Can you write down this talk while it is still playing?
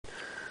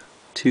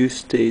Two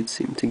states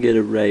seem to get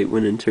it right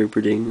when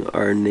interpreting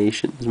our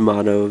nation's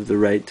motto of the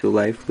right to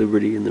life,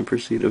 liberty, and the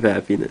pursuit of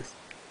happiness.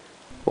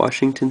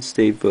 Washington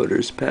state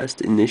voters passed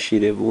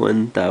Initiative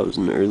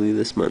 1000 early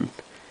this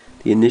month.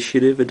 The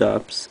initiative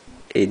adopts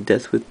a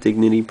Death with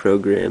Dignity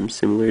program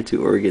similar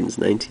to Oregon's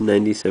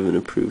 1997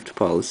 approved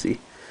policy.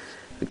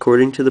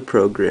 According to the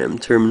program,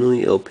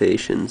 terminally ill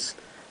patients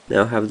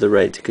now have the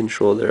right to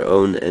control their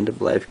own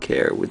end-of-life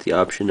care with the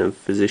option of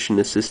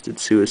physician-assisted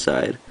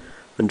suicide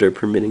under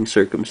permitting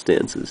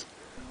circumstances.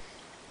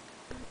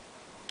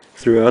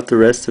 Throughout the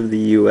rest of the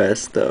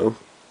U.S., though,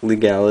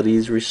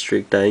 legalities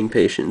restrict dying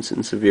patients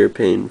in severe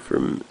pain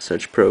from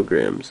such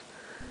programs.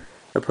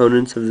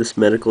 Opponents of this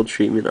medical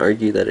treatment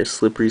argue that a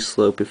slippery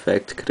slope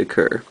effect could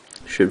occur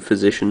should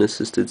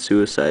physician-assisted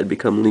suicide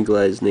become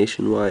legalized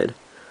nationwide.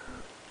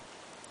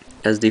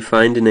 As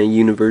defined in a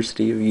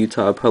University of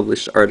Utah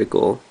published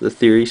article, the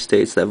theory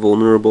states that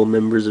vulnerable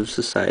members of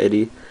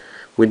society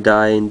would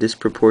die in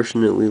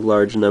disproportionately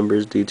large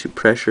numbers due to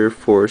pressure,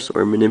 force,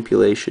 or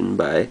manipulation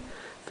by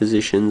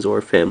physicians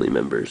or family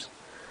members.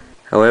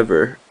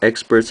 However,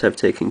 experts have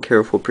taken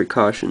careful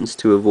precautions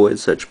to avoid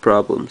such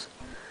problems.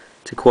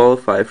 To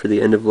qualify for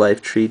the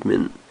end-of-life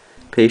treatment,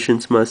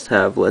 patients must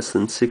have less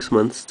than 6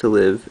 months to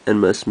live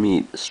and must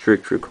meet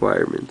strict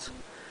requirements.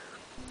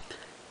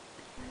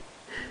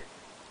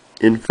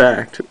 In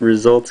fact,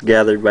 results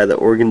gathered by the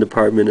Oregon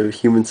Department of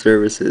Human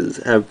Services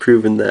have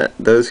proven that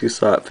those who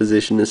sought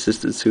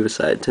physician-assisted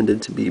suicide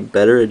tended to be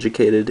better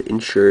educated,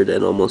 insured,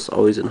 and almost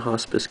always in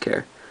hospice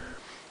care.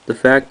 The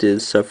fact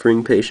is,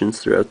 suffering patients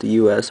throughout the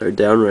U.S. are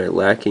downright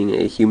lacking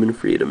a human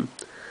freedom.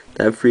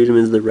 That freedom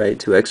is the right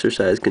to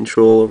exercise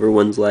control over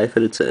one's life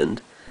at its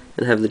end,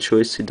 and have the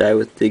choice to die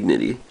with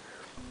dignity.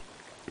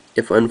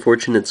 If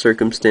unfortunate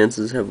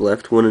circumstances have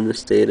left one in a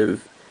state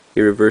of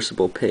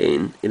irreversible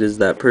pain, it is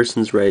that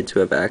person's right to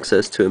have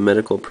access to a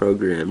medical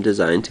program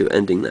designed to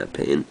ending that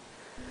pain.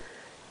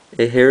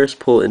 A Harris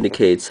poll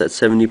indicates that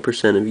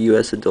 70% of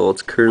U.S.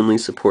 adults currently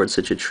support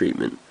such a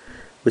treatment.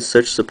 With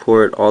such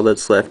support, all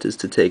that's left is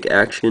to take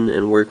action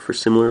and work for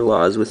similar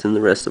laws within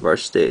the rest of our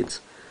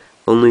states.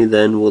 Only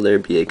then will there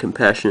be a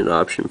compassionate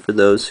option for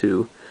those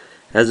who,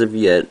 as of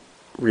yet,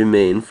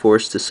 remain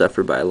forced to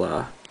suffer by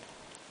law.